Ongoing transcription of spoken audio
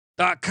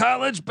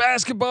College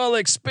basketball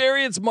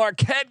experience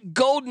Marquette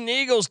Golden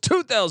Eagles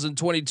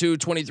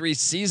 2022-23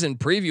 season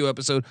preview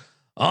episode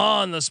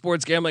on the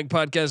Sports Gambling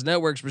Podcast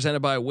Network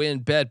presented by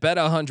WynnBET. Bet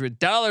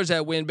 $100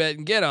 at WynnBET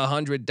and get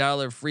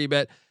 $100 free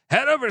bet.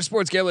 Head over to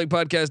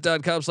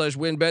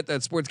sportsgamblingpodcast.com/WynnBET.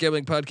 That's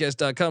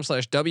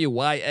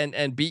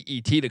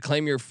sportsgamblingpodcast.com/WYNNBET to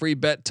claim your free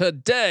bet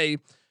today.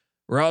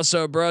 We're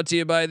also brought to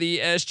you by the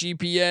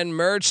SGPN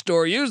merch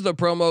store. Use the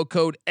promo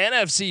code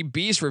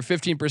NFCBeast for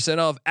 15%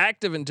 off,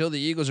 active until the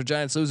Eagles or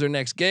Giants lose their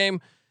next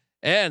game.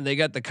 And they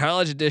got the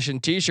college edition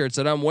t-shirts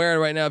that I'm wearing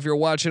right now if you're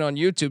watching on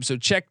YouTube. So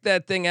check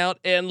that thing out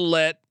and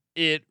let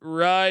it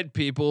ride,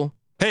 people.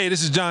 Hey,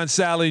 this is John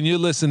Sally, and you're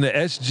listening to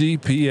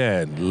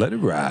SGPN. Let it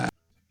ride.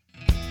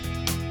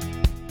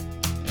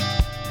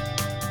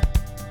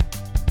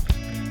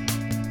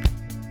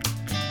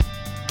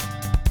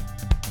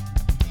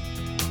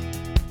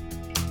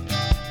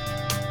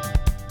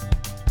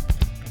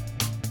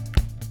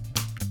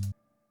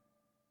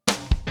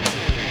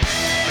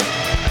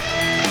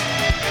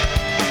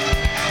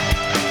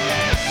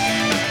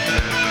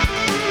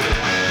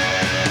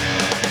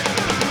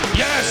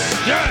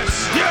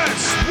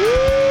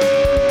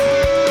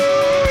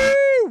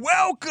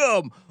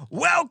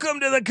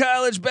 Welcome to the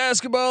college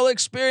basketball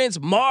experience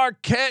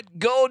Marquette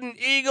Golden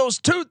Eagles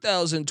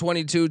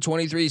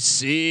 2022-23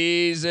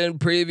 season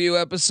preview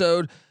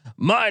episode.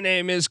 My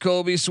name is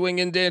Colby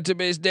Swinging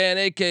Database Dan,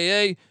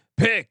 aka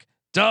Pick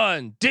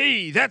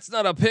Dundee. That's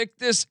not a pick.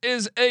 This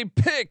is a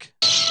pick.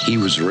 He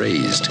was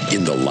raised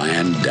in the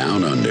land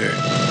down under,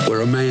 where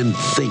a man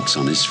thinks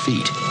on his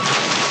feet,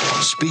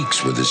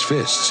 speaks with his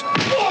fists,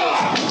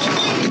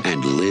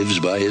 and lives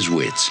by his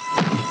wits.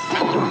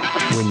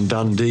 When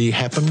Dundee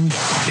happened,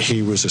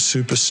 he was a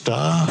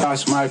superstar. I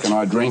smoke and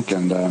I drink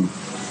and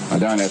I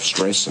don't have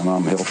stress and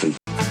I'm healthy.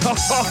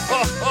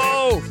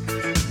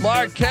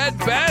 Marquette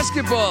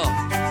basketball.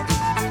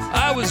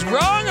 I was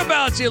wrong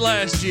about you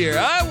last year.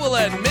 I will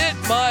admit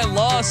my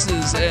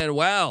losses. And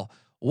wow,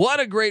 what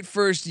a great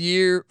first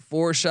year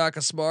for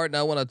Shaka Smart. And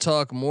I want to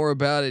talk more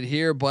about it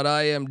here, but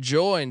I am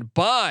joined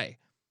by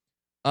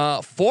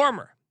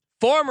former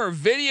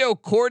video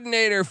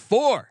coordinator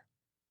for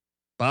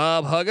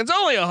Bob Huggins,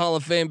 only a Hall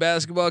of Fame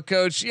basketball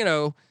coach. You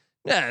know,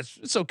 yeah,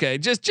 it's okay.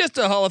 Just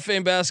a Hall of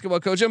Fame basketball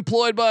coach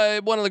employed by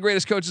one of the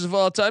greatest coaches of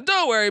all time.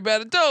 Don't worry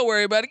about it. Don't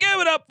worry about it. Give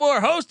it up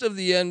for host of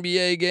the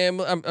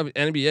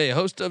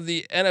host of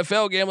the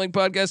NFL Gambling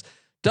Podcast.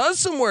 Does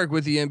some work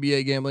with the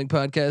NBA Gambling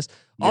Podcast.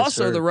 Yes,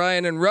 also, sir. The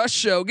Ryan and Rush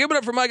Show. Give it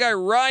up for my guy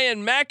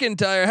Ryan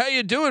McIntyre. How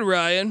you doing,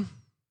 Ryan?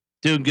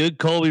 Doing good,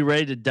 Colby.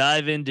 Ready to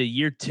dive into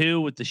year 2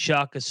 with the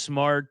Shaka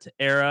Smart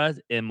era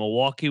in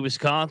Milwaukee,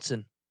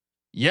 Wisconsin.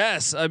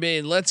 Yes, I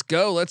mean, let's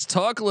go. Let's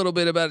talk a little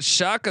bit about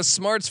Shaka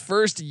Smart's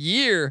first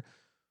year.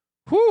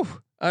 Whew.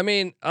 I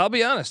mean, I'll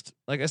be honest.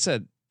 Like I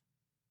said,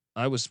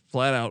 I was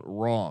flat out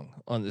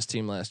wrong on this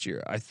team last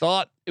year. I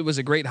thought it was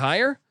a great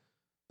hire,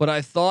 but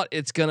I thought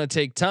it's going to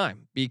take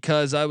time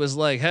because I was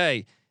like,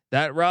 hey,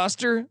 that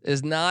roster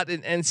is not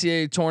an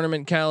NCAA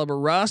tournament caliber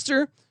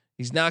roster.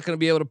 He's not going to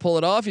be able to pull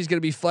it off. He's going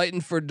to be fighting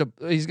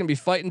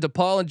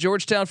DePaul and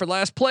Georgetown for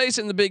last place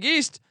in the Big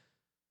East.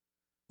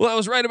 Well, I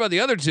was right about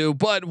the other two,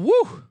 but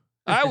woo,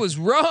 I was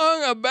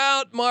wrong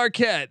about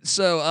Marquette.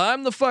 So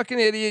I'm the fucking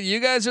idiot. You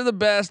guys are the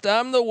best.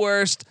 I'm the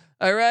worst.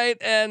 All right.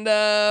 And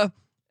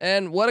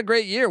what a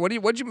great year.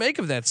 What'd you make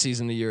of that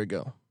season a year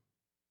ago?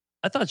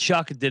 I thought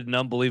Shaka did an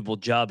unbelievable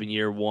job in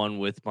year 1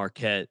 with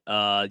Marquette.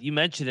 You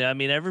mentioned it. I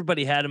mean,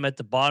 everybody had him at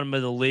the bottom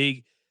of the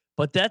league,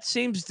 but that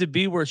seems to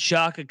be where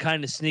Shaka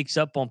kind of sneaks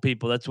up on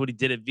people. That's what he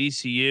did at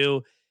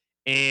VCU.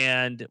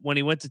 And when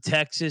he went to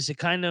Texas, it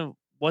kind of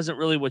wasn't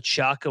really what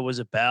Shaka was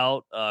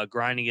about,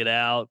 grinding it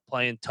out,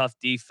 playing tough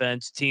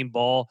defense, team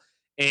ball.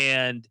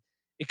 And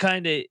it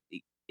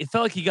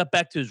felt like he got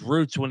back to his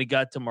roots when he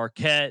got to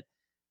Marquette.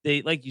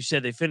 They, like you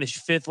said, they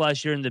finished 5th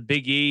last year in the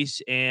Big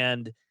East,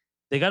 and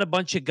they got a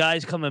bunch of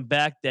guys coming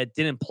back that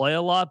didn't play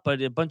a lot,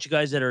 but a bunch of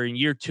guys that are in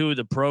year 2 of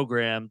the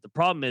program. The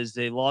problem is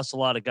they lost a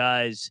lot of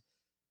guys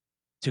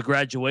to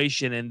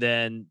graduation and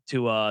then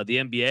to the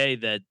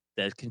NBA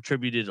that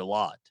contributed a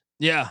lot.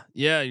 Yeah,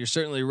 you're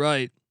certainly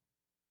right.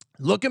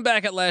 Looking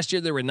back at last year,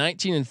 they were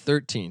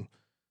 19-13.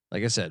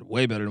 Like I said,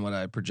 way better than what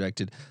I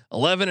projected.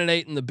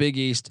 11-8 in the Big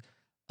East.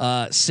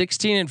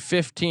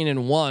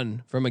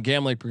 16-15-1 from a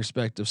gambling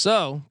perspective.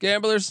 So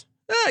gamblers,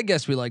 I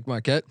guess we like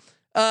Marquette.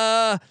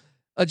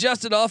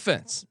 Adjusted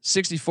offense,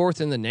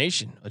 64th in the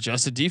nation.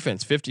 Adjusted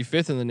defense,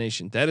 55th in the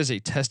nation. That is a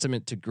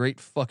testament to great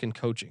fucking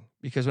coaching.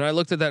 Because when I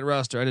looked at that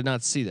roster, I did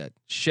not see that.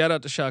 Shout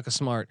out to Shaka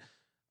Smart.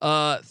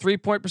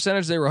 3-point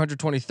percentage, they were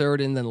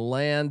 123rd in the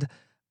land.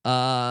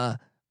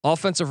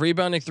 Offensive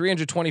rebounding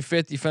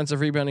 325th,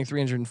 defensive rebounding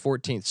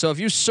 314th. So if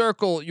you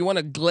want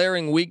a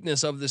glaring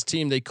weakness of this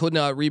team, they could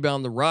not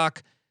rebound the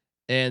rock,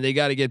 and they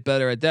got to get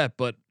better at that.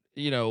 But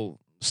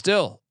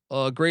still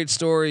a great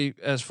story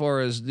as far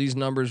as these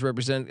numbers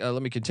represent.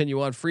 Let me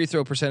continue on. Free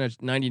throw percentage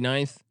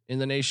 99th in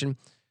the nation,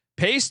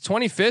 pace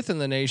 25th in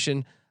the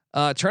nation,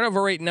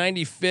 turnover rate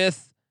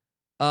 95th.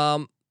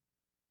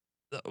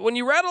 When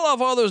you rattle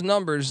off all those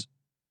numbers,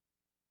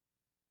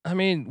 I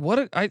mean,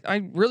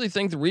 I really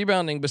think the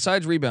rebounding,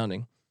 besides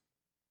rebounding,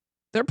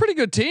 they're a pretty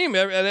good team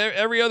at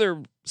every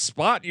other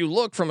spot you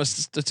look from a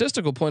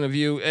statistical point of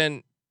view.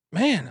 And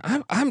man,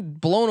 I'm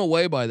blown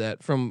away by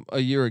that from a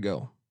year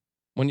ago.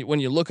 When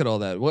you look at all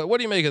that, what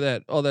do you make of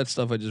that? All that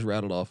stuff I just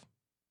rattled off.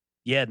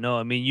 Yeah, no,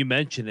 I mean, you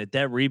mentioned it.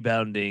 That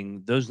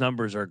rebounding, those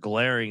numbers are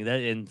glaring. That,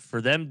 and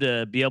for them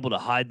to be able to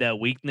hide that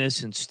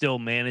weakness and still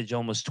manage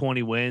almost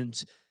 20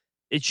 wins,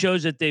 it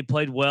shows that they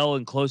played well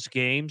in close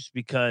games.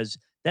 Because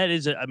that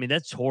is, I mean,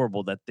 that's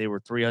horrible that they were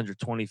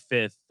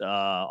 325th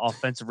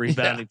offensive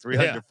rebounding,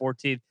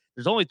 314.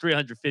 There's only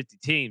 350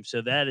 teams,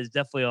 so that is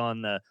definitely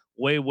on the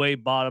way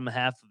bottom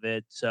half of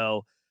it.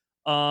 So,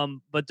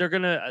 but they're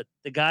gonna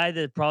the guy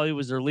that probably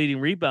was their leading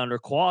rebounder,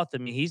 Quath. I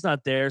mean, he's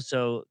not there,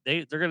 so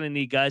they're gonna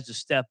need guys to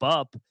step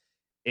up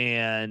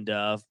and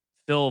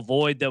fill a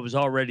void that was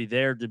already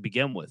there to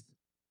begin with.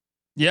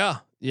 Yeah,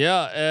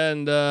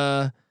 and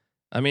I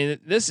mean,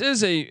 this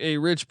is a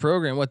rich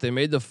program. What, they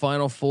made the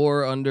Final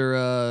Four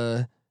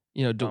under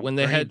when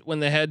they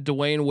had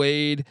Dwayne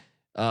Wade,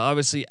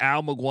 obviously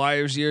Al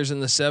McGuire's years in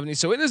the '70s.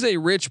 So it is a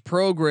rich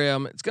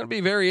program. It's going to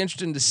be very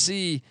interesting to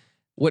see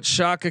what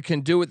Shaka can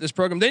do with this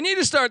program. They need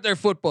to start their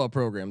football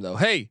program though.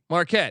 Hey,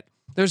 Marquette,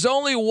 there's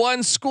only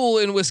one school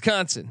in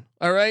Wisconsin.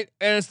 All right.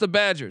 And it's the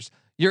Badgers.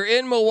 You're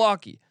in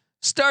Milwaukee.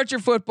 Start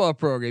your football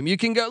program. You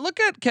can go look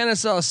at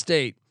Kennesaw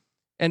State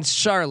and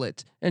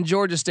Charlotte and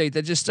Georgia State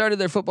that just started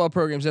their football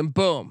programs, and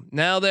boom,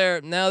 now they're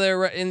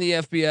in the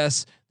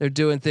FBS. They're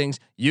doing things.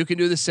 You can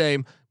do the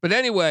same. But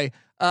anyway,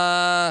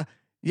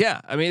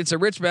 yeah, I mean, it's a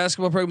rich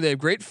basketball program. They have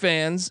great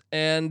fans,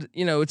 and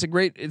it's a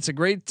great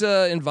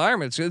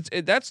environment. So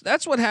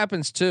that's what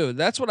happens too.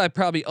 That's what I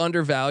probably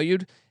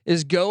undervalued,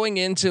 is going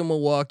into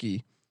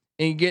Milwaukee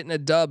and getting a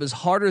dub is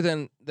harder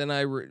than I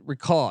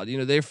recalled.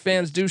 Their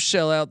fans do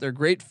shell out. They're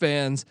great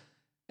fans,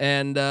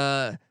 and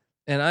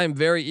I'm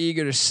very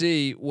eager to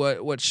see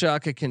what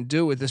Shaka can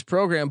do with this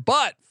program.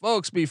 But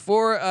folks,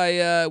 before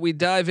we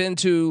dive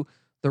into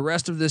the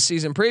rest of this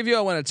season preview,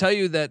 I want to tell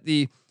you that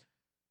the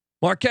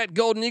Marquette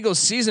Golden Eagles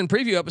season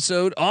preview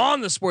episode on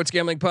the Sports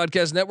Gambling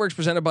Podcast Network is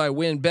presented by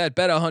WynnBET.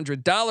 Bet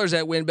 $100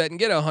 at WynnBET and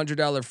get a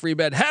 $100 free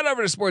bet. Head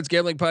over to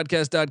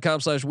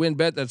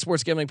sportsgamblingpodcast.com/WynnBET. That's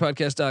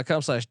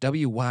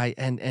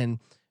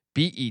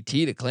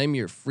sportsgamblingpodcast.com/WYNNBET to claim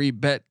your free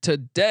bet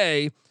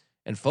today.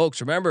 And folks,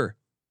 remember,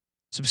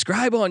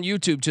 subscribe on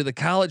YouTube to the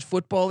college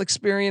football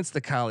experience,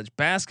 the college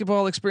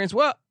basketball experience.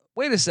 Well,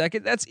 wait a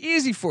second. That's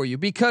easy for you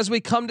because we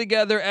come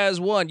together as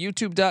one.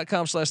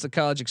 YouTube.com/the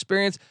college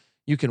experience.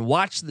 You can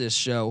watch this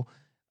show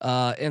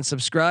and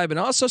subscribe, and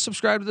also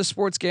subscribe to the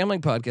Sports Gambling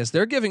Podcast.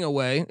 They're giving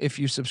away, if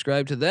you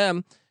subscribe to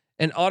them,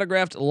 an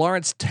autographed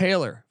Lawrence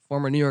Taylor,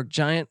 former New York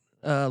Giant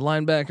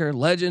linebacker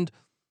legend.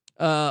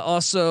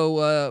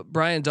 Also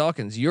Brian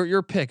Dawkins,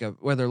 your pick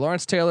of whether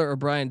Lawrence Taylor or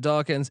Brian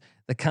Dawkins.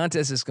 The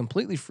contest is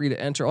completely free to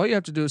enter. All you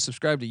have to do is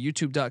subscribe to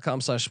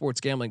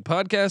youtube.com/sports gambling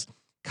podcast.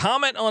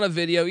 Comment on a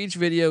video. Each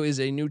video is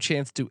a new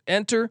chance to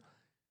enter,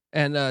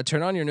 and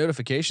turn on your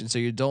notifications so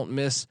you don't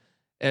miss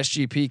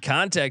SGP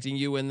contacting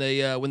you when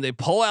they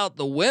pull out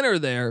the winner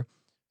there.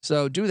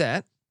 So do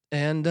that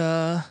and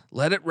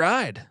let it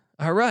ride.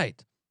 All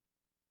right.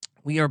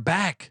 We are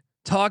back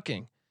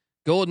talking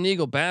Golden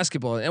Eagle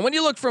basketball. And when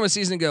you look from a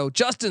season ago,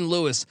 Justin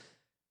Lewis,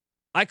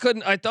 I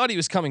thought he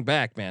was coming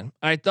back, man.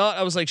 I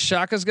was like,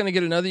 Shaka's going to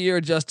get another year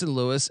of Justin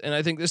Lewis, and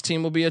I think this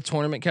team will be a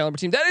tournament caliber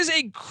team. That is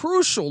a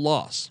crucial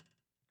loss.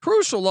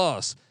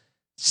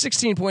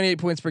 16.8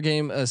 points per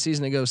game a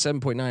season ago,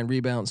 7.9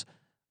 rebounds.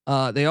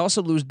 They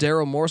also lose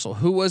Daryl Morsell,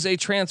 who was a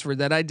transfer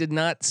that I did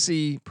not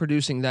see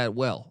producing that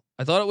well.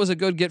 I thought it was a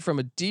good get from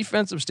a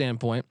defensive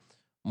standpoint.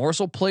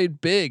 Morsell played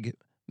big.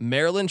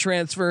 Maryland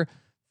transfer,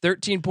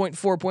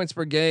 13.4 points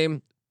per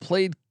game.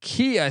 Played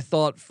key, I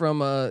thought,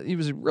 he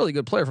was a really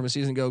good player from a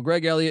season ago.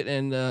 Greg Elliott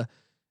and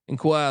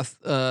Quath,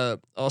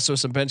 also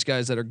some bench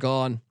guys that are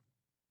gone.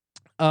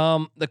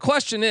 The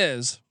question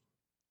is,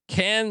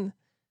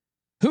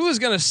 who is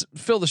going to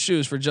fill the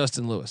shoes for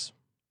Justin Lewis?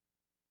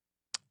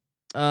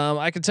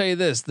 I can tell you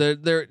this: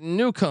 their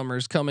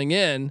newcomers coming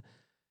in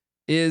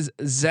is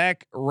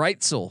Zach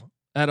Reitzel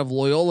out of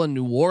Loyola,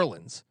 New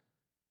Orleans.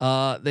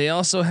 They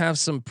also have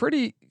some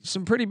pretty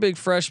big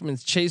freshmen: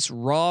 Chase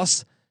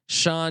Ross,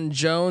 Sean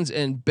Jones,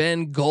 and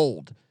Ben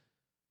Gold.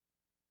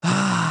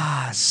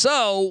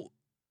 So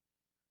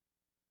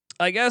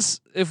I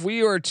guess if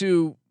we were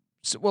to,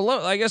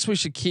 I guess we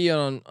should key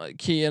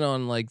in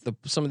on like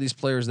some of these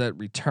players that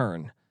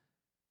return.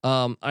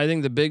 I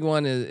think the big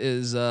one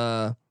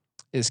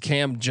is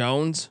Cam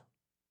Jones,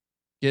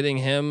 getting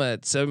him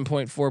at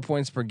 7.4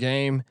 points per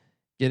game,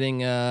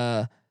 getting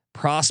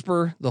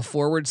Prosper, the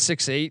forward,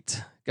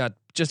 6'8", got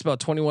just about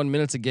 21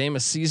 minutes a game a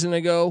season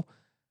ago.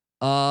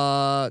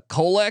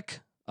 Kolek,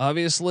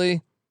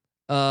 obviously.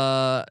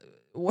 I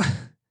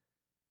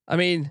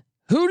mean,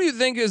 who do you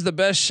think is the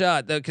best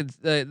shot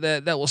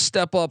that will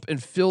step up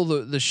and fill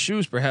the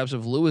shoes perhaps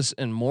of Lewis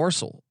and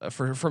Morsell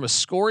from a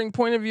scoring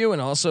point of view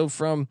and also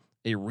from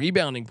a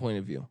rebounding point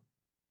of view?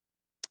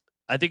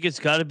 I think it's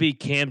got to be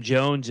Cam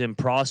Jones and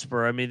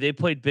Prosper. I mean, they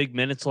played big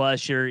minutes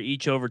last year,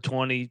 each over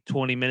 20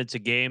 minutes a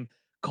game.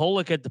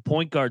 Kolek at the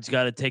point guard's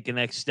got to take a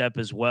next step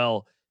as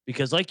well,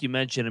 because like you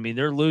mentioned, I mean,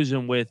 they're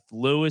losing with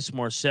Lewis,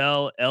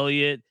 Marcel,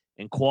 Elliott,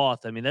 and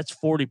Quoth. I mean, that's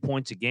 40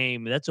 points a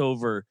game. That's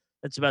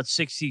about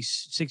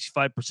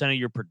 65% of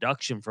your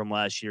production from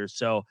last year.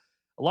 So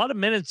a lot of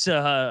minutes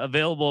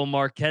available in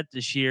Marquette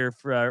this year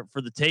for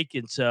the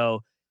taking.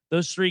 So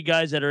those three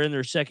guys that are in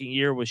their second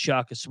year with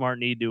Shaka Smart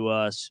need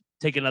to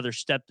take another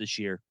step this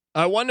year.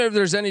 I wonder if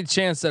there's any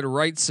chance that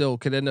Wrightsell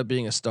could end up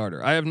being a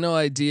starter. I have no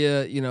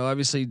idea. You know,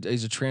 obviously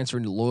he's a transfer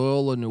into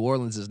Loyola New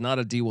Orleans, is not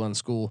a D1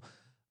 school.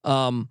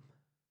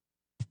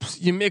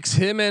 You mix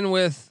him in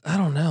with, I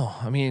don't know.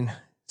 I mean,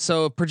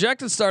 so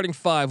projected starting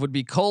five would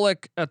be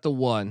Kolek at the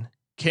 1,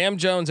 Cam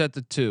Jones at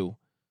the 2.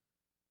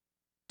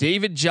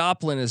 David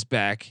Joplin is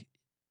back.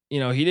 You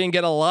know, he didn't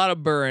get a lot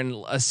of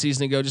burn a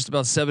season ago, just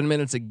about 7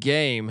 minutes a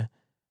game.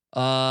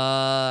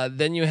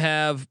 Then you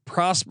have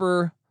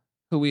Prosper,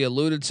 who we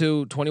alluded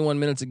to, 21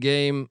 minutes a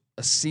game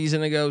a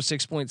season ago,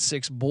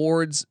 6.6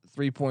 boards,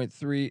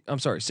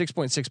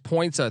 6.6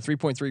 points,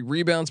 3.3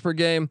 rebounds per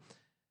game.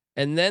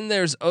 And then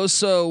there's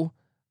also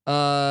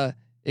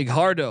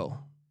Ighardo,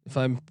 if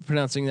I'm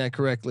pronouncing that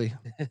correctly,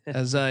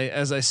 as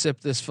I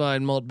sip this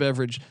fine malt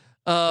beverage.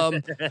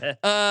 I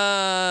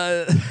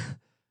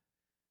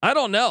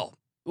don't know.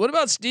 What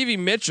about Stevie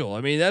Mitchell?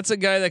 I mean, that's a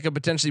guy that could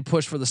potentially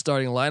push for the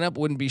starting lineup.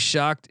 Wouldn't be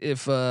shocked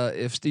if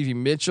Stevie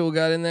Mitchell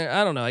got in there.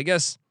 I don't know. I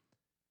guess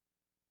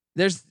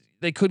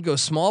they could go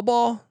small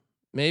ball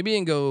maybe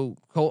and go.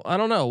 I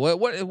don't know.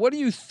 What do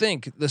you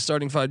think the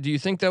starting five? Do you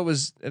think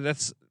there's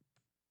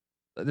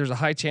a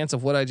high chance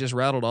of what I just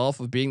rattled off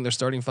of being their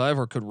starting five,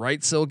 or could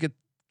Wrightsell get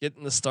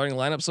in the starting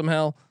lineup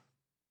somehow?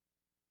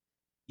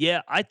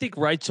 Yeah, I think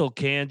Wrightsell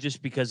can,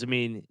 just because, I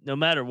mean, no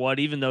matter what,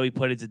 even though he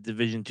played at the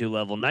Division II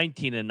level,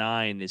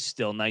 19-9 is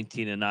still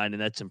 19-9,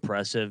 and that's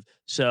impressive.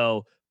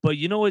 So, but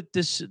you know what?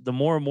 The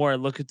more and more I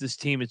look at this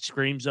team, it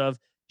screams of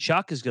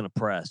Shaka's going to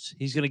press.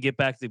 He's going to get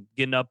back to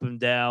getting up and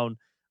down,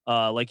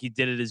 like he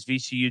did at his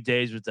VCU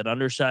days with an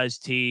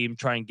undersized team.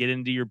 Try and get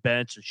into your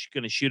bench.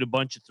 Going to shoot a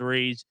bunch of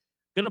threes.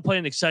 Going to play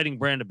an exciting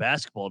brand of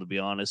basketball, to be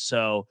honest.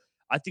 So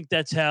I think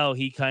that's how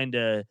he kind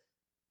of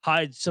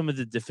hides some of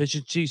the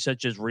deficiencies,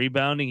 such as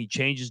rebounding. He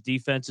changes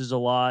defenses a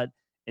lot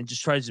and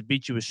just tries to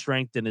beat you with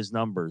strength in his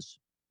numbers.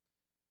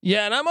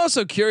 Yeah, and I'm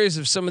also curious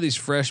if some of these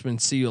freshmen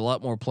see a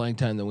lot more playing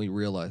time than we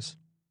realize.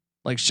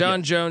 Like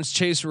Sean Jones,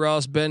 Chase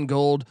Ross, Ben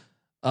Gold.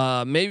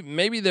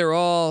 Maybe they're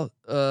all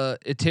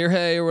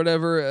Itirhe or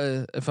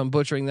whatever. If I'm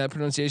butchering that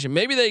pronunciation,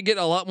 maybe they get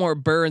a lot more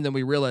burn than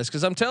we realize.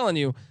 Because I'm telling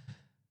you,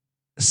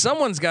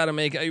 someone's got to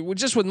make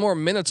just with more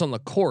minutes on the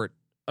court.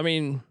 I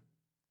mean,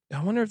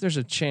 I wonder if there's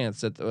a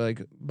chance that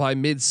like by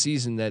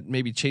mid-season that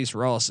maybe Chase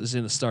Ross is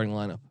in the starting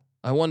lineup.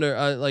 I wonder.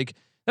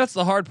 That's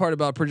the hard part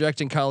about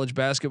projecting college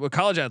basketball,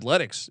 college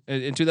athletics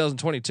in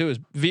 2022 is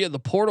via the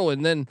portal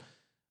and then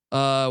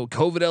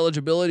COVID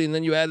eligibility, and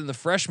then you add in the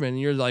freshmen,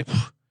 and you're like,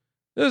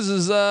 this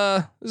is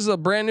a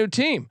brand new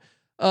team.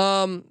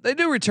 They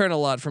do return a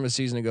lot from a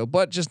season ago,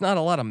 but just not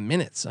a lot of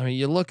minutes. I mean,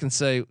 you look and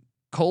say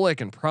Kolek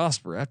and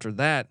Prosper. After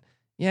that,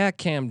 yeah,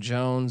 Cam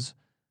Jones.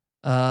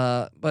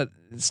 But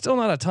it's still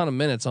not a ton of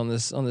minutes on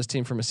this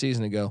team from a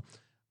season ago.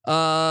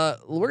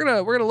 We're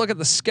gonna look at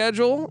the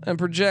schedule and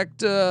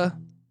project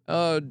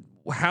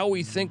how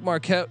we think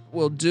Marquette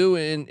will do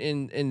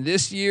in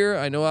this year.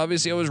 I know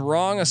obviously I was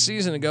wrong a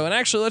season ago, and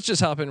actually let's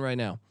just hop in right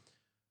now.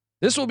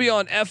 This will be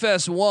on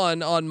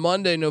FS1 on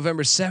Monday,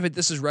 November 7th.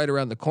 This is right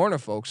around the corner,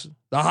 folks.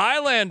 The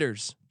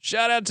Highlanders.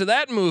 Shout out to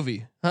that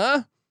movie,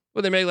 huh?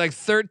 Well, they made like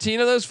 13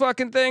 of those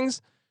fucking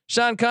things.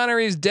 Sean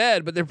Connery's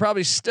dead, but they've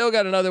probably still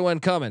got another one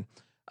coming.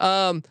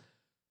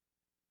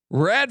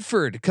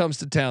 Radford comes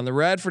to town. The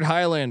Radford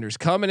Highlanders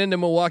coming into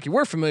Milwaukee.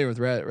 We're familiar with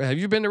Radford. Have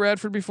you been to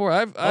Radford before?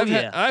 I've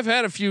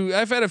had a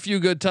few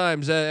good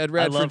times at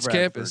Radford's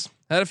campus.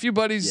 Had a few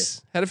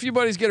buddies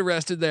get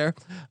arrested there.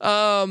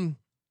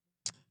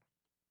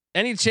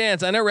 Any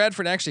chance? I know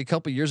Radford actually a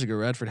couple years ago.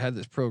 Radford had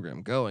this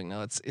program going.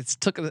 Now it's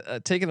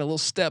taken a little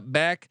step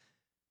back.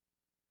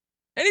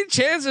 Any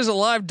chance there's a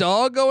live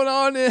dog going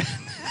on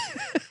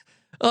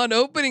on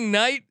opening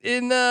night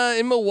in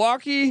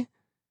Milwaukee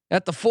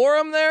at the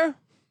Forum there?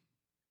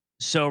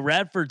 So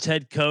Radford's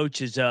head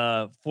coach is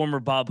former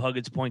Bob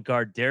Huggins point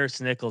guard Darius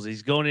Nichols.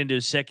 He's going into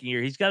his second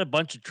year. He's got a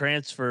bunch of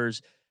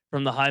transfers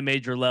from the high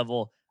major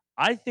level.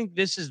 I think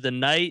this is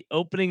the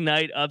opening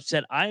night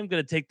upset. I am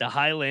going to take the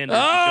Highlanders. Oh,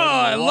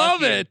 I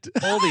love it!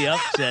 Hold the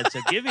upset. So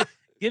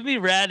give me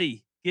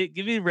Ratty.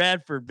 Give me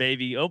Radford,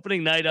 baby.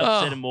 Opening night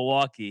upset in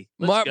Milwaukee.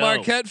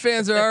 Marquette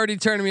fans are already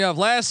turning me off.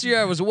 Last year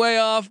I was way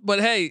off,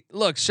 but hey,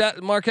 look,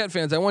 Marquette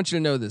fans, I want you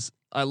to know this.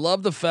 I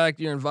love the fact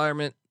your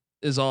environment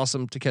is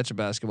awesome to catch a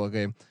basketball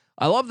game.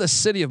 I love the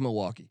city of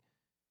Milwaukee.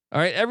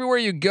 All right, everywhere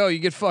you go, you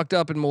get fucked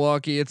up in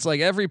Milwaukee. It's like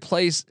every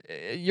place.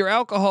 Your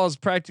alcohol is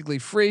practically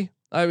free.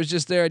 I was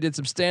just there. I did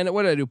some stand up.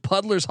 What did I do?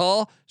 Puddler's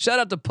Hall. Shout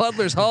out to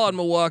Puddler's Hall in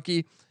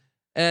Milwaukee.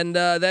 And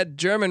that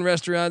German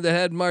restaurant that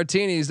had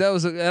martinis, I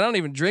don't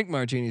even drink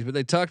martinis, but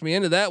they talked me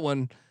into that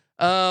one.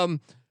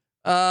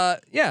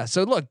 Yeah.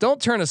 So look,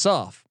 don't turn us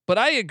off. But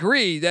I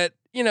agree that,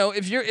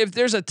 if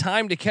there's a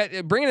time to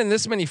catch, bringing in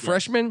this many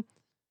freshmen,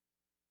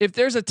 if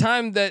there's a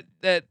time that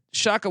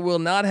Shaka will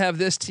not have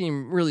this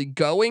team really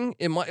going,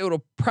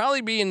 it'll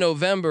probably be in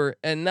November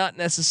and not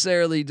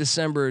necessarily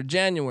December or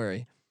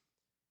January.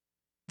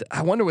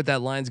 I wonder what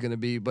that line's going to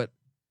be, but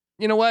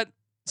you know what?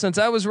 Since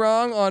I was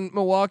wrong on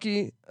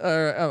Milwaukee,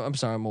 I'm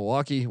sorry,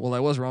 Milwaukee. Well, I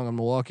was wrong on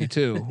Milwaukee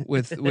too,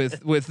 with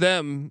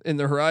them in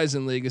the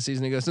Horizon League a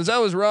season ago. Since I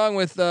was wrong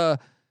with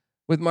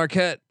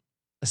Marquette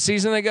a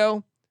season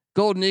ago,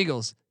 Golden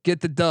Eagles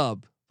get the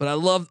dub. But I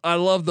love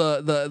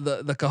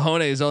the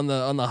cojones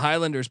on the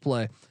Highlanders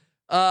play.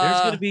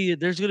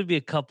 There's gonna be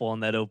a couple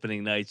on that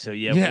opening night. So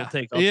I'll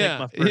take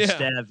my first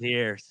stab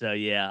here. So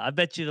I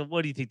bet you.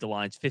 What do you think the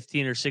line's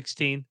 15 or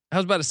 16? I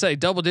was about to say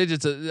double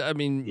digits.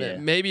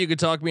 Maybe you could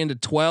talk me into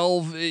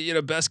 12.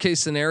 Best case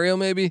scenario,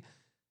 maybe.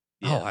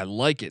 Yeah. Oh, I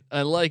like it.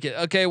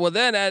 Okay, well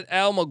then at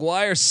Al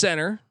McGuire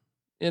Center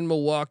in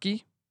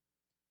Milwaukee,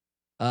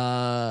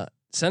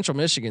 Central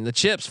Michigan, the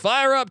Chips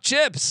fire up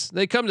Chips.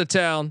 They come to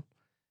town.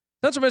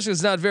 Central Michigan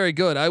is not very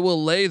good. I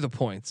will lay the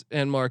points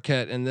and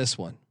Marquette in this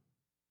one.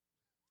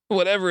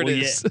 Whatever it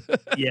is.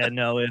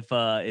 No,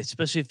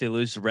 especially if they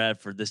lose to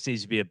Radford, this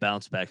needs to be a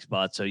bounce back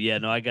spot. So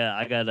I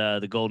got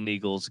the Golden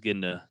Eagles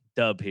getting a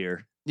dub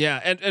here.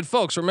 Yeah, and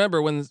folks,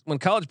 remember when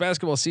college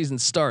basketball season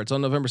starts on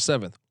November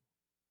 7th,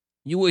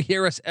 you will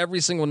hear us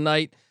every single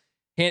night.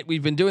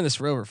 We've been doing this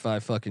for over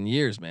 5 fucking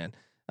years, man.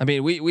 I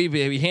mean,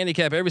 we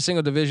handicap every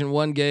single Division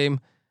I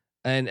game,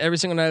 and every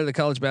single night of the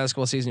college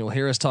basketball season, you'll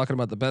hear us talking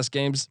about the best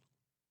games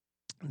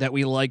that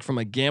we like from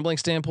a gambling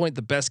standpoint,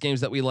 the best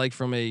games that we like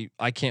from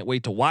I can't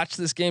wait to watch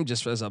this game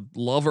just as a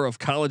lover of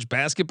college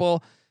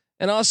basketball,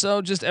 and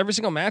also just every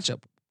single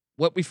matchup,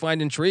 what we find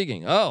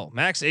intriguing. Oh,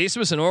 Max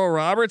Abmas and Oral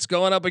Roberts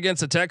going up against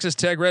the Texas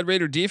Tech Red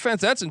Raider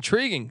defense. That's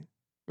intriguing,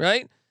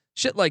 right?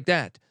 Shit like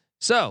that.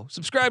 So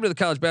subscribe to the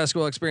College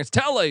Basketball Experience.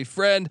 Tell a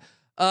friend.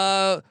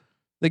 The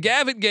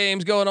Gavitt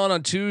game's going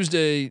on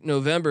Tuesday,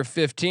 November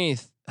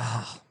 15th.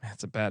 Oh,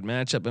 that's a bad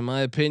matchup in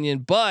my opinion,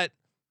 but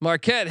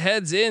Marquette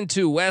heads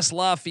into West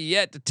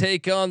Lafayette to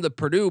take on the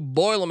Purdue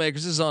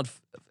Boilermakers. This is on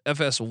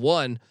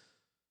FS1.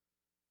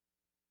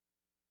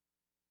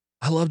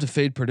 I love to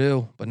fade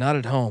Purdue, but not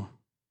at home.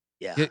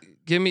 Yeah.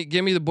 Give me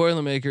the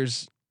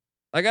Boilermakers.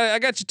 I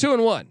got you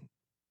 2-1.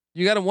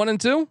 You got a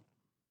 1-2?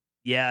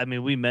 Yeah, I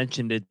mean, we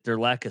mentioned it. Their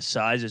lack of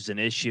size is an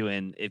issue,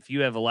 and if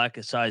you have a lack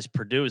of size,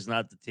 Purdue is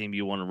not the team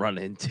you want to run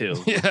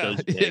into.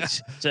 Yeah.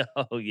 So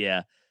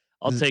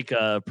I'll take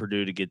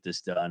Purdue to get this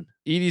done.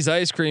 Edie's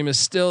ice cream is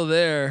still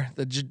there.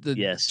 The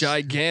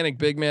gigantic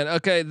big man.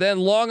 Okay, then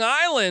Long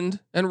Island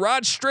and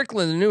Rod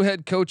Strickland, the new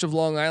head coach of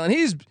Long Island.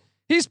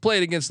 He's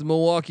played against the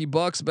Milwaukee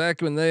Bucks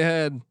back when they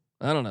had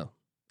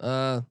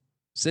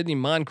Sidney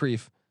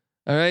Moncrief.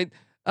 All right,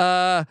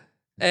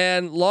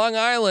 and Long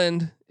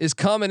Island is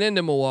coming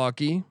into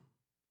Milwaukee.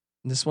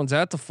 This one's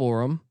at the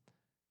Forum.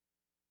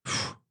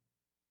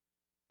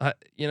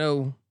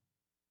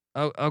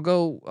 I'll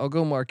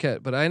go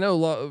Marquette, but I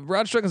know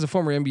Rod Strickland's a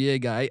former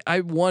NBA guy. I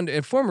wonder,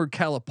 and former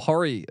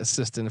Calipari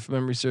assistant, if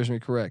memory serves me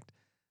correct.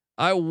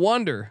 I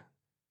wonder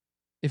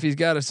if he's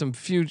got some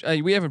few.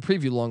 We haven't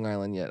previewed Long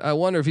Island yet. I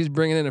wonder if he's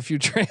bringing in a few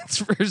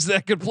transfers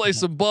that could play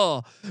some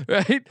ball,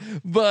 right?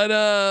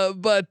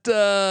 But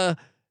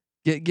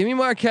give me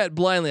Marquette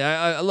blindly.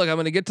 Look. I'm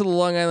going to get to the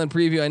Long Island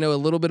preview. I know a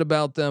little bit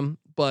about them,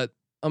 but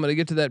I'm going to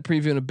get to that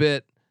preview in a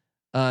bit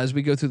as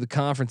we go through the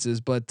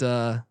conferences. But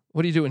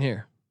what are you doing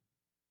here?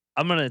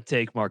 I'm gonna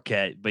take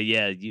Marquette, but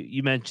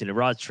you mentioned it.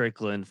 Rod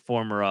Strickland,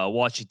 former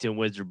Washington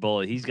Wizard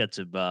bullet. He's got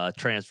some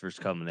transfers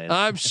coming in.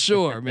 I'm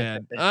sure,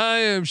 man. I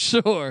am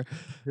sure.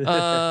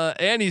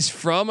 And he's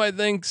from, I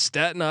think,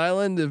 Staten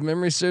Island, if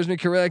memory serves me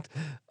correct.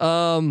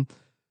 Then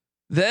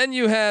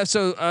you have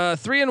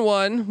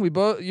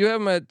 3-1. You have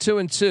them at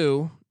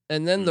 2-2,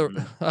 and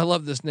then I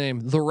love this name,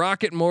 the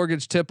Rocket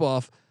Mortgage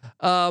Tip-Off.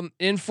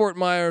 In Fort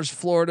Myers,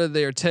 Florida,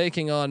 they are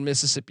taking on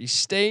Mississippi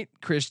State.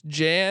 Chris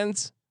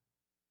Jans.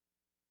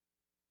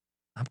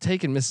 I'm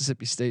taking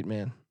Mississippi State,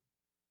 man.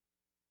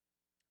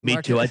 Me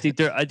too. I think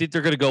they're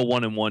going to go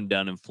 1-1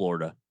 down in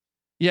Florida.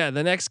 Yeah,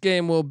 the next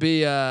game will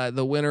be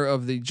the winner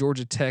of the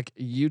Georgia Tech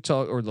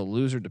Utah, or the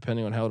loser,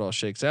 depending on how it all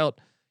shakes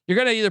out. You're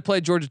going to either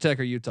play Georgia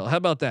Tech or Utah. How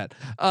about that?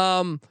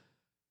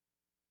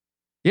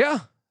 Yeah,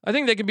 I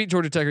think they can beat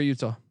Georgia Tech or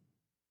Utah.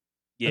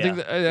 Yeah,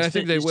 I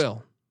think they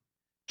will.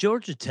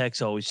 Georgia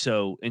Tech's always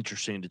so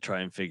interesting to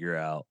try and figure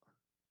out.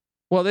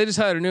 Well, they just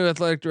hired a new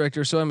athletic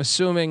director, so I'm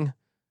assuming.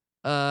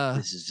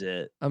 This is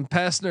it. I'm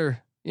Pastner,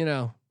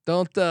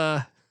 don't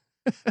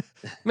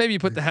maybe you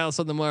put the house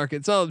on the market.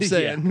 That's all I'm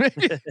saying.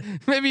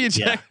 Maybe you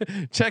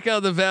check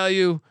out the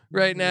value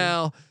right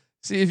now.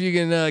 See if you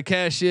can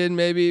cash in.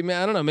 Maybe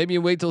I don't know. Maybe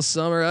you wait till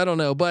summer. I don't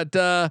know. But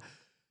so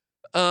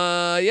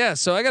I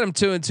got them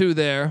 2-2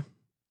 there,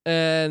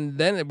 and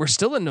then we're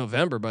still in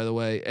November, by the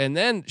way. And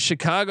then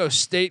Chicago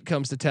State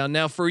comes to town.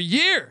 Now for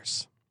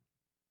years,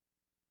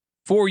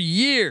 For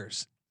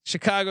years,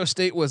 Chicago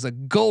State was a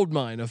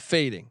goldmine of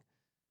fading.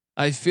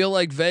 I feel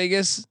like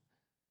Vegas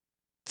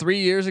 2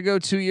 years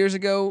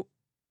ago,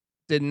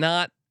 did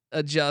not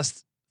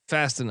adjust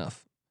fast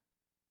enough.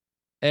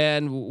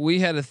 And we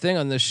had a thing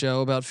on this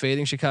show about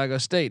fading Chicago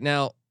State.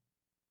 Now,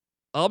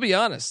 I'll be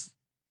honest.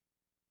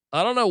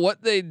 I don't know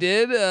what they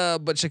did,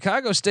 but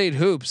Chicago State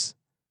hoops,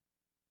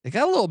 they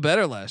got a little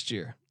better last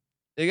year.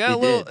 It got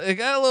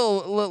a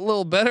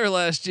little better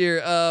last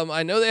year.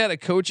 I know they had a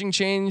coaching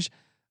change,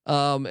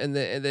 and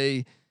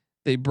they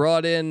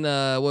brought in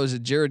what was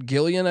it, Jared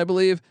Gillian, I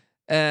believe,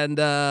 and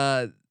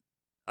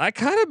I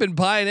kind of been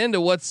buying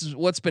into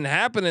what's been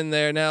happening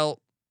there. Now,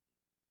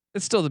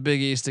 it's still the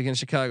Big East against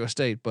Chicago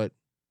State, but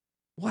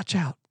watch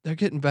out, they're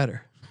getting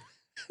better.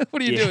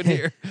 What are you doing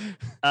here?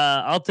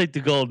 I'll take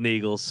the Golden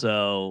Eagles.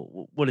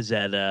 So what is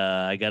that?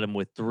 I got them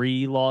with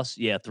 3 losses.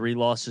 Yeah, 3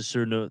 losses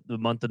through the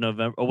month of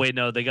November. Oh wait,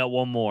 no, they got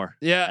one more.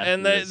 Yeah,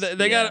 and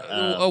they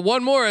got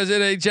one more. Is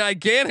it a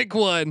gigantic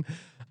one?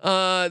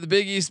 The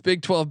Big East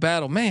Big 12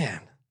 battle.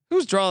 Man,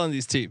 who's drawing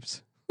these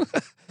teams?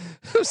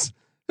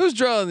 who's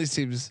drawing these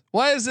teams?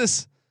 Why is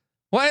this?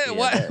 Why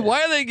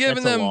are they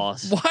giving them? Why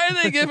are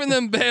they giving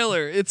them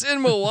Baylor? It's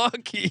in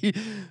Milwaukee.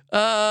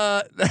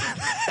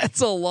 That's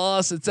a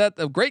loss. It's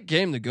a great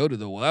game to go to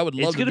though. I would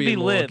love. It's going to be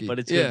lit, but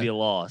it's going to be a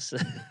loss.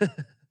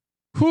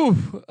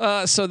 Whew.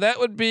 So that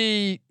would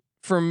be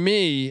for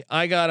me.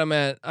 I got them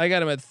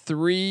at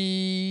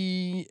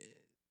 3.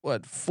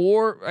 What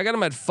 4? I got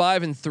them at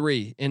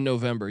 5-3 in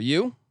November.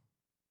 You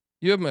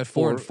have them at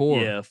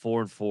 4-4. Yeah,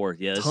 4-4.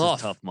 Yeah, this is a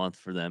tough month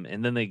for them.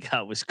 And then they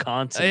got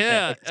Wisconsin.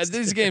 Yeah,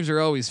 these games are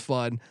always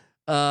fun.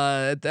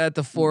 At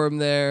the Forum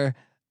there,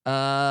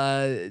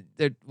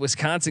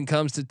 Wisconsin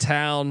comes to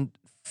town.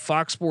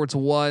 Fox Sports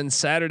 1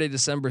 Saturday,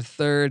 December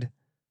 3rd.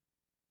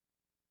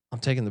 I'm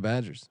taking the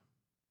Badgers.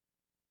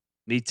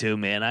 Me too,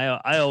 man.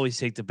 I always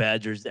take the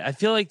Badgers. I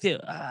feel like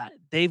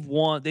they've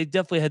won. They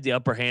definitely had the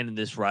upper hand in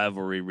this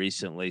rivalry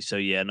recently. So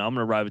yeah, no, I'm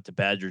gonna ride with the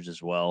Badgers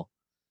as well.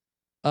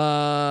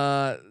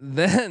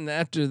 Then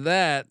after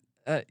that,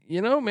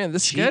 man, the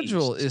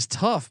schedule is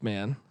tough,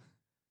 man.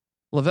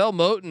 Lavelle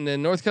Moten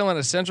and North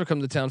Carolina Central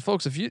come to town,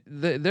 folks. If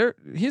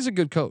he's a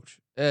good coach,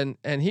 and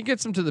he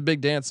gets them to the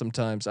big dance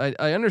sometimes.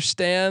 I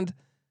understand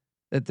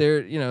that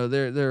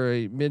they're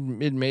a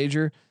mid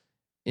major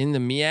in the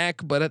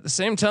MEAC, but at the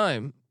same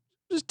time,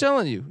 just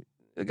telling you,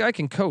 the guy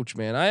can coach,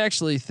 man. I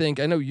actually think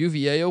I know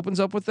UVA opens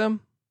up with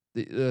them,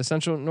 the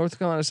North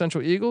Carolina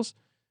Central Eagles.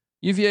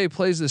 UVA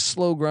plays this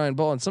slow grind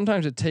ball, and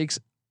sometimes it takes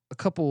a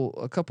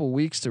couple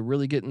weeks to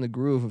really get in the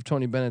groove of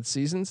Tony Bennett's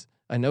seasons.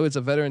 I know it's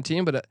a veteran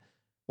team, but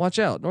watch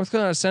out. North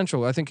Carolina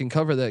Central, I think, can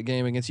cover that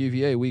game against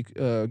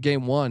UVA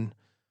game 1.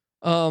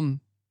 What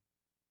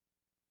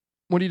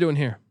are you doing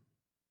here?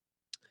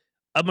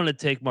 I'm going to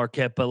take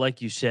Marquette, but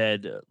like you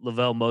said,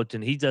 Lavelle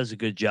Moten, he does a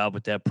good job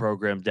with that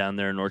program down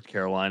there in North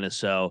Carolina.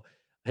 So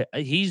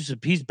he's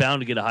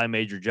bound to get a high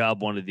major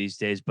job one of these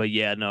days. But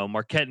yeah, no,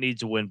 Marquette needs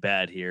to win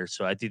bad here,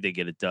 so I think they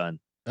get it done.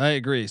 I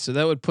agree. So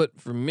that would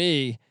put for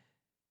me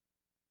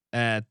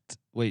at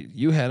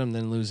you had them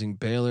then losing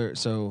Baylor.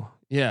 So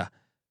yeah,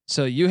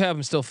 so you have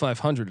them still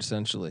 500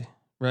 essentially,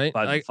 right?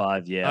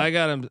 5-5. Yeah, I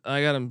got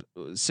them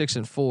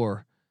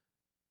 6-4.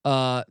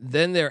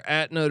 Then they're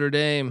at Notre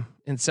Dame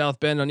in South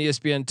Bend on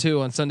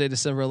ESPN2 on Sunday,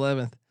 December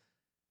 11th.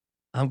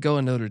 I'm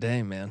going Notre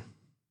Dame, man.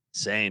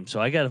 Same. So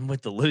I got them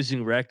with the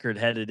losing record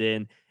headed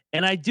in,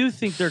 and I do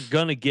think they're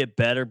gonna get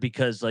better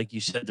because, like you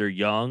said, they're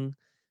young.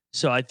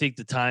 So I think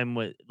the time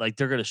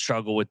they're gonna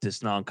struggle with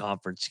this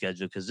non-conference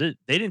schedule because they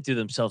didn't do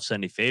themselves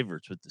any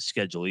favors with the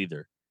schedule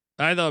either.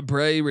 I thought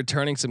Bray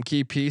returning some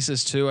key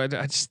pieces too. I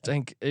just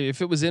think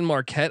if it was in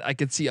Marquette, I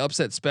could see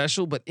upset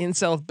special, but in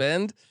South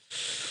Bend,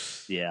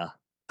 yeah.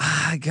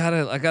 I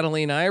gotta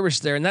lean Irish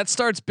there, and that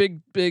starts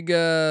big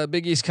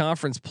East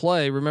Conference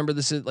play. Remember,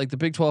 this is like the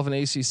Big 12 and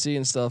ACC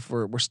and stuff.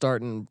 We're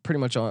starting pretty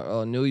much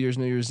on New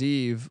Year's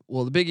Eve.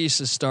 Well, the Big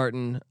East is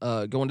starting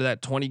going to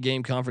that 20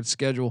 game conference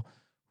schedule.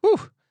 Whew.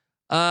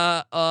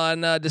 On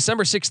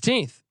December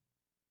 16th,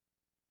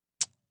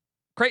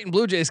 Creighton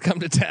Blue Jays come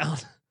to town.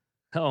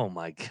 Oh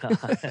my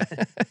God.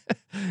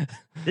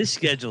 This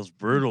schedule's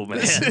brutal, man.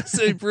 This is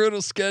a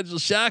brutal schedule.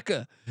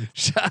 Shaka,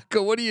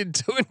 what are you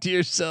doing to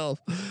yourself?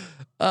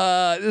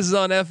 This is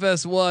on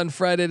FS1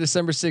 Friday,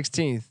 December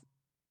 16th.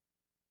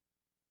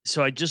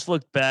 So I just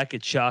looked back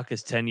at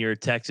Shaka's tenure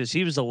at Texas.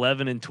 He was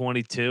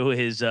 11-22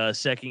 his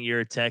second year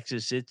at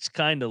Texas. It's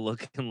kind of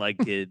looking like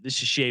this is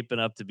shaping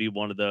up to be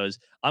one of those.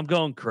 I'm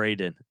going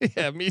Creighton.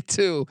 Yeah, me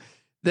too.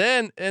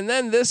 Then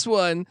this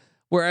one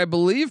where I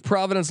believe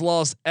Providence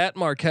lost at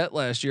Marquette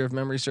last year, if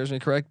memory serves me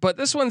correct. But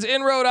this one's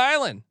in Rhode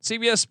Island,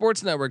 CBS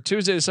Sports Network,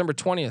 Tuesday, December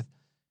 20th.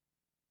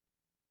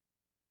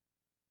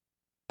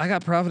 I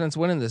got Providence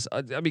winning this.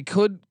 I mean,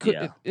 could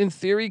in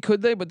theory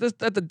could they? But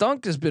the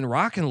Dunk has been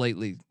rocking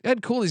lately.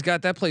 Ed Cooley's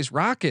got that place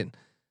rocking.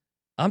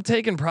 I'm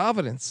taking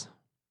Providence.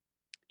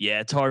 Yeah,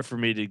 it's hard for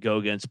me to go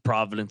against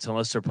Providence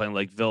unless they're playing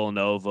like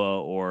Villanova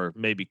or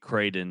maybe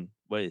Creighton.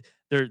 Wait,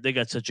 they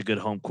got such a good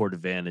home court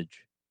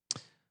advantage.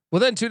 Well,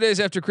 then 2 days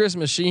after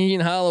Christmas,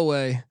 Shaheen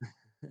Holloway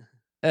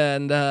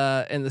and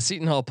the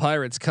Seton Hall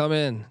Pirates come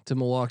in to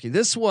Milwaukee.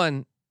 This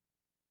one,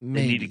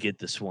 They need to get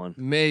this one.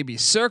 maybe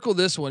circle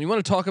this one. You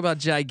want to talk about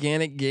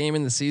gigantic game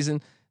in the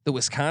season? The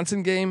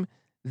Wisconsin game,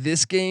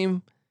 this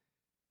game.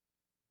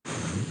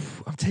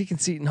 I'm taking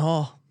Seton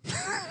Hall.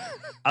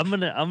 I'm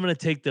gonna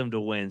take them to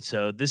win.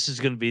 So this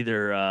is gonna be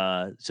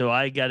their. So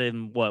I got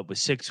him with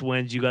 6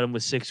 wins. You got him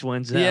with 6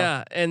 wins now.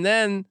 Yeah, and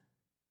then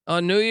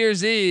on New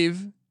Year's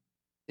Eve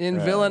in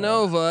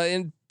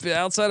Villanova,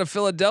 outside of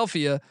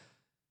Philadelphia,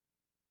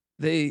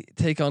 they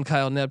take on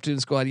Kyle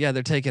Neptune's squad. Yeah,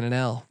 they're taking an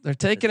L. They're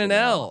taking an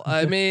L.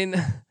 I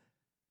mean,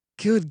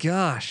 good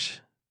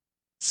gosh.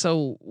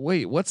 So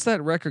wait, what's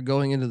that record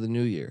going into the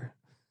new year?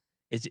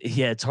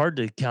 It's hard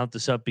to count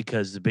this up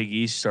because the Big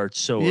East starts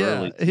so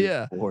early.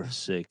 2, 4,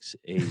 6,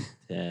 8,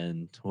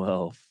 10,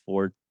 12,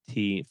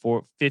 14,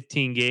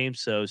 15 games.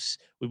 So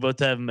we both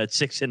have them at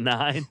 6 and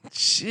 9.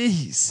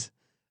 Jeez.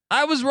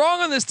 I was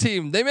wrong on this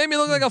team. They made me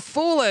look like a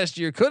fool last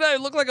year. Could I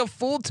look like a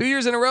fool 2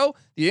 years in a row?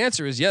 The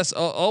answer is yes,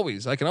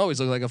 always. I can always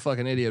look like a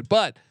fucking idiot.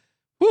 But,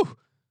 whew.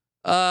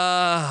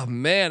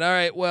 Man. All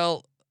right.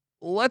 Well,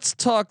 let's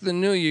talk the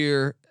new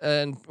year,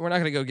 and we're not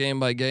going to go game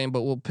by game,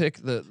 but we'll pick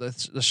the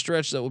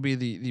stretch that will be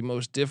the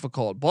most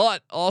difficult.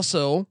 But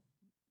also,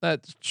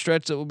 that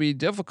stretch that will be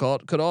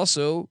difficult could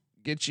also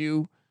get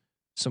you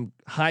some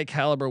high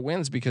caliber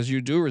wins because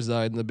you do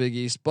reside in the Big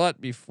East.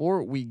 But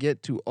before we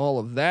get to all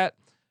of that,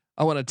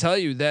 I want to tell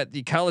you that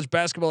the college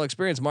basketball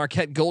experience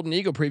Marquette Golden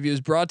Eagle preview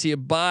is brought to you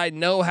by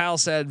No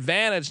House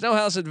Advantage. No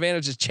House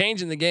Advantage is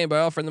changing the game by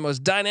offering the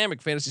most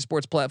dynamic fantasy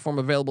sports platform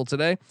available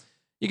today.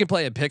 You can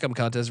play a pick'em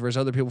contest versus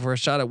other people for a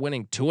shot at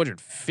winning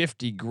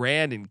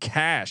 $250,000 in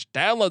cash.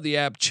 Download the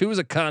app, choose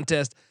a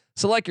contest,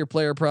 select your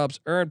player props,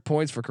 earn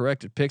points for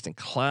corrected picks, and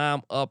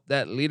climb up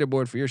that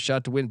leaderboard for your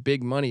shot to win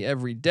big money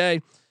every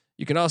day.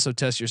 You can also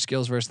test your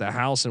skills versus the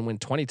house and win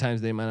 20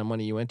 times the amount of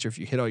money you enter if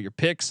you hit all your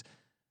picks.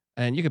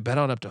 And you can bet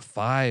on up to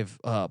 5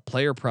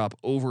 player prop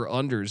over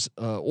unders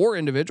or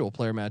individual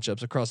player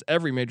matchups across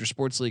every major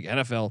sports league: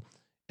 NFL,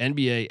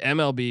 NBA,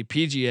 MLB,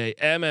 PGA,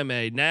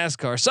 MMA,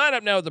 NASCAR. Sign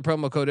up now with the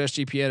promo code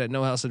SGPN at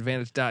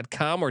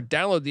nohouseadvantage.com or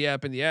download the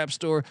app in the App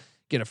Store.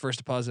 Get a first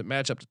deposit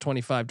match up to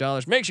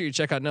 $25. Make sure you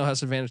check out No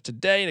House Advantage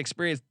today and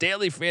experience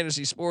daily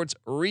fantasy sports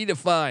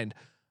redefined.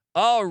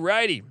 All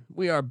righty,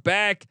 we are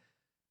back.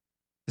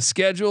 The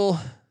schedule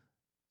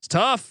is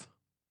tough.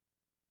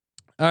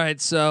 All right,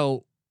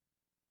 so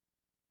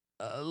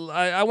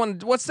I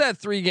want. What's that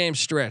 3-game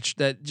stretch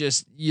that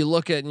just you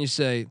look at and you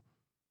say,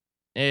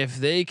 if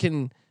they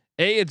can,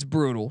 A, it's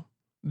brutal.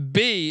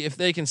 B, if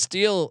they can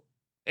steal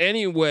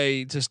any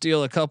way to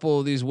steal a couple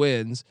of these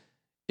wins,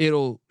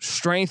 it'll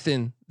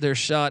strengthen their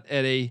shot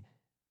at a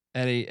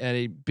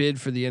bid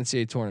for the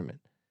NCAA tournament.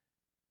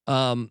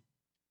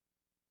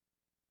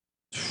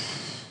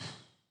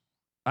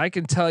 I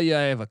can tell you,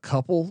 I have a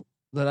couple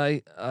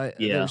that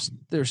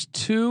there's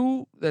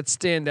 2 that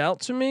stand out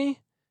to me.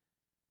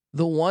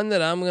 The one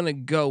that I'm going to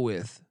go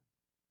with,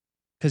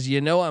 because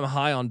I'm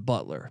high on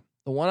Butler.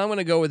 The one I'm going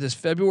to go with is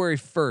February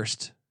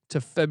 1st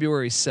to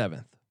February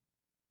 7th.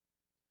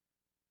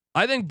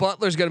 I think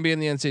Butler's going to be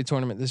in the NCAA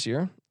tournament this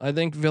year. I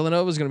think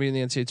Villanova is going to be in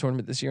the NCAA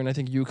tournament this year, and I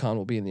think UConn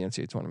will be in the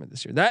NCAA tournament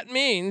this year. That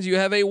means you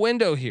have a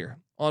window here.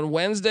 On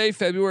Wednesday,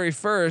 February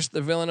 1st, the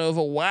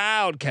Villanova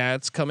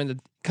Wildcats come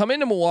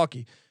into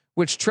Milwaukee.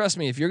 Which, trust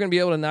me, if you're going to be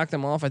able to knock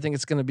them off, I think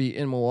it's going to be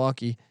in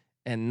Milwaukee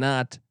and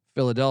not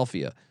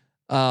Philadelphia.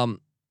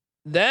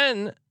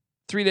 Then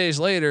 3 days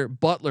later,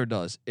 Butler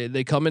does.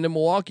 They come into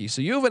Milwaukee.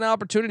 So you have an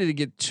opportunity to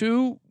get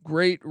 2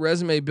 great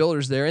resume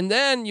builders there. And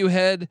then you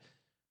head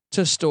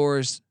to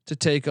Stores to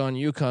take on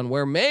UConn,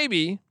 where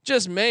maybe,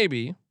 just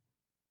maybe,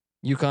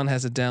 UConn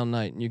has a down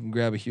night and you can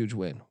grab a huge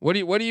win. What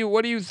do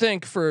you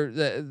think for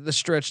the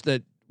stretch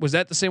that was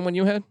that the same one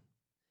you had?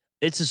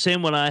 It's the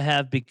same one I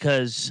have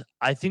because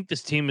I think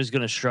this team is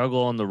going to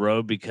struggle on the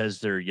road because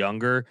they're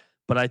younger,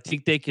 but I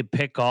think they could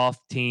pick off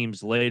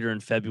teams later in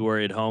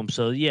February at home.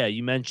 So yeah,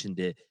 you mentioned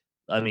it.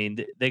 I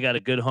mean, they got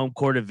a good home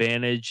court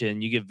advantage,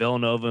 and you get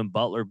Villanova and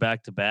Butler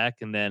back to back,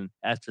 and then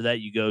after that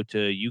you go to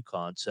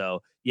UConn.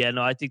 So yeah,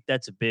 no, I think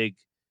that's a big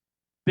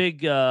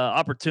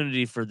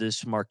opportunity for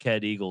this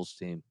Marquette Eagles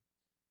team.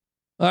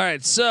 All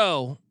right,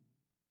 so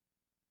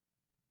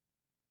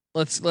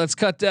let's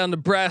cut down to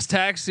brass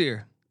tacks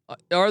here.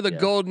 Are the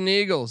Golden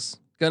Eagles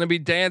going to be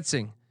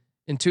dancing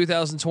in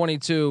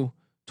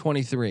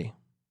 2022-23?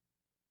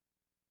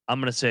 I'm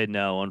going to say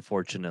no,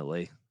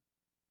 unfortunately.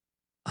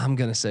 I'm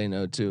going to say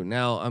no too.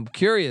 Now, I'm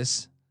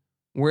curious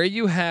where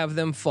you have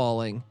them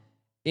falling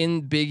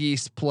in Big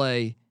East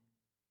play.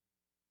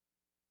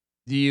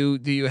 Do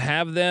you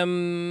have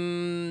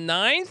them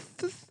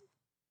 9th?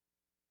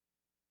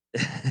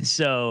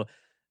 So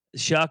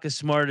Shaka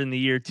Smart in the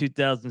year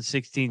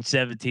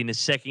 2016-17, his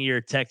second year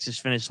at Texas,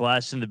 finished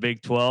last in the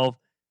Big 12.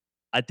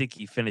 I think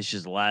he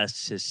finishes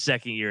last his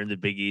second year in the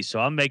Big East. So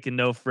I'm making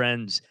no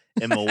friends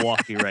in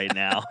Milwaukee right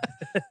now.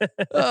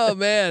 Oh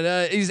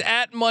man, he's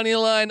at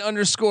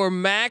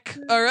moneyline_Mac.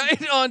 All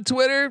right, on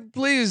Twitter.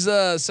 Please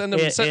send him.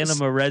 And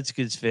I'm a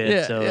Redskins fan,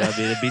 Yeah, so yeah. I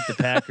mean, they beat the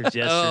Packers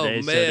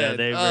yesterday, man.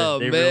 so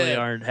they really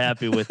aren't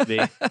happy with me.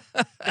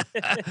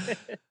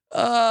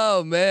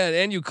 Oh man,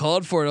 and you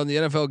called for it on the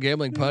NFL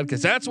Gambling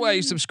Podcast. That's why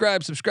you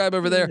subscribe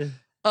over there.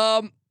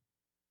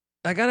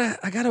 I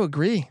gotta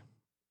agree.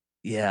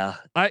 Yeah,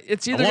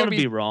 It's either I gonna want to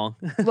be wrong.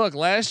 Look,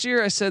 last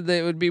year I said that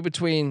it would be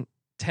between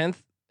 10th,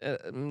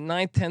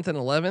 9th, 10th, and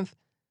 11th.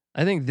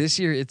 I think this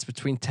year it's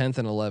between 10th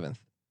and 11th.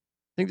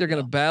 I think they're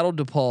going to battle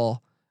DePaul.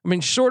 I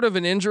mean, short of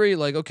an injury,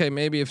 like, okay,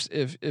 maybe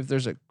if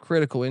there's a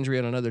critical injury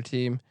on another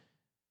team,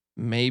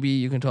 maybe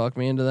you can talk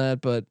me into that.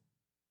 But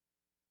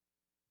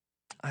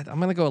I'm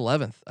going to go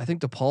 11th. I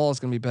think DePaul is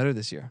going to be better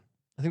this year.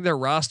 I think their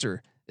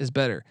roster is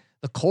better.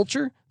 The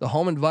culture, the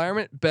home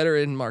environment, better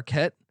in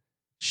Marquette.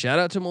 Shout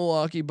out to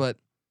Milwaukee, but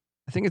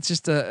I think it's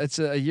just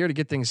a year to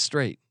get things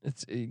straight.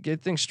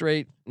 Get things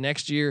straight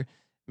next year.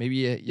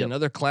 Maybe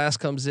another class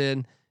comes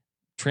in,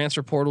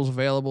 transfer portal's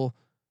available.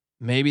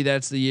 Maybe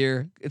that's the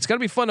year. It's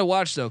gonna be fun to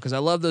watch though, because I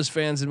love those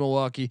fans in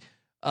Milwaukee.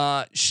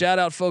 Shout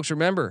out, folks.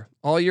 Remember,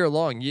 all year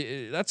long,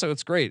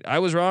 it's great. I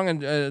was wrong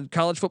on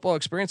College Football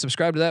Experience.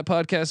 Subscribe to that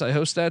podcast. I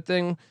host that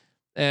thing,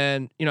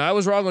 and I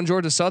was wrong on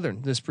Georgia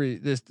Southern this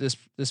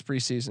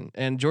preseason.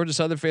 And Georgia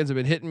Southern fans have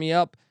been hitting me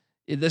up.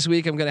 This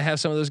week, I'm going to have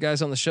some of those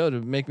guys on the show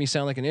to make me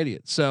sound like an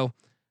idiot. So,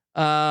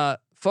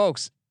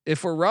 folks,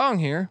 if we're wrong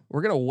here,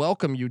 we're going to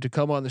welcome you to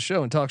come on the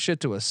show and talk shit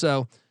to us.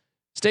 So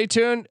stay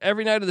tuned.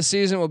 Every night of the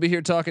season, we'll be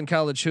here talking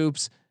college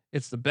hoops.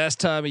 It's the best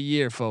time of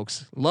year,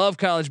 folks. Love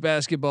college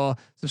basketball.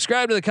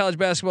 Subscribe to the College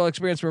Basketball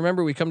Experience.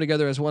 Remember, we come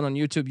together as one on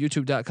YouTube,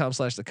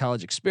 youtube.com/the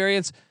College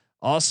Experience.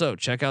 Also,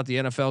 check out the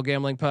NFL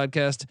Gambling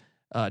Podcast.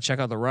 Check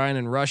out the Ryan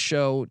and Rush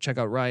Show. Check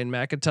out Ryan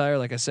McIntyre.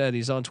 Like I said,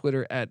 he's on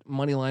Twitter at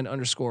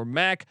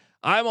moneyline_Mac.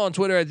 I'm on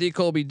Twitter at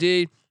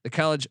TheColbyD. The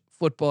College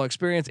Football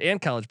Experience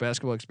and College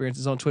Basketball Experience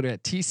is on Twitter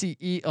at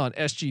TCE on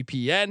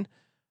SGPN.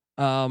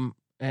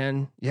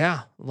 And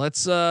yeah,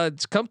 let's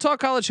come talk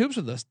college hoops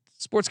with us.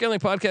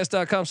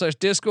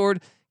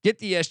 sportsgamblingpodcast.com/Discord. Get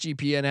the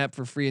SGPN app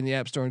for free in the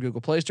App Store and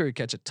Google Play Store. You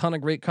catch a ton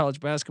of great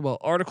college basketball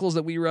articles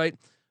that we write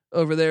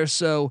over there.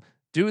 So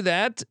do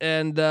that.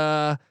 And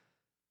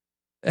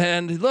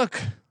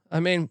look, I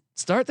mean,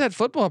 start that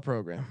football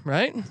program,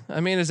 right? I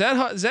mean, is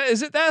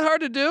it that hard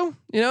to do?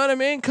 You know what I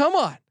mean? Come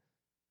on.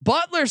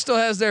 Butler still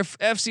has their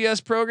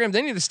FCS program.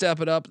 They need to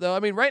step it up though. I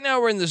mean, right now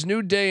we're in this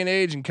new day and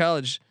age in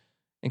college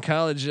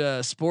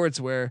sports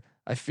where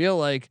I feel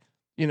like,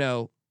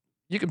 you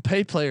can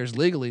pay players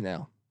legally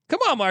now. Come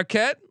on,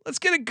 Marquette. Let's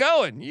get it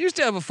going. You used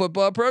to have a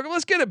football program.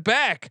 Let's get it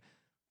back.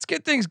 Let's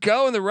get things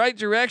going the right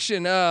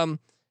direction.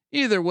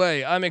 Either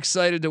way, I'm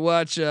excited to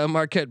watch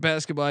Marquette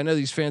basketball. I know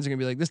these fans are gonna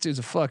be like, "This dude's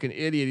a fucking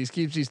idiot.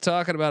 He's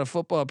talking about a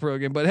football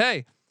program." But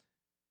hey,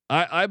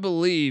 I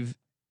believe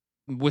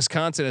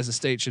Wisconsin as a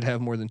state should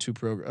have more than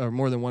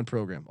more than one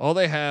program. All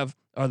they have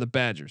are the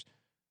Badgers.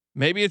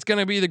 Maybe it's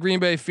gonna be the Green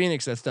Bay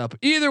Phoenix that stop.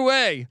 Either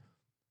way,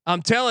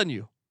 I'm telling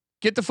you,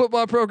 get the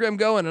football program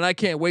going, and I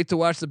can't wait to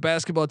watch the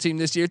basketball team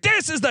this year.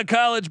 This is the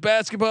College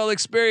Basketball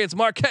Experience,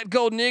 Marquette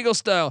Golden Eagle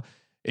style.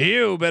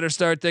 You better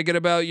start thinking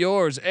about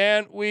yours,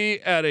 and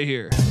we out of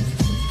here.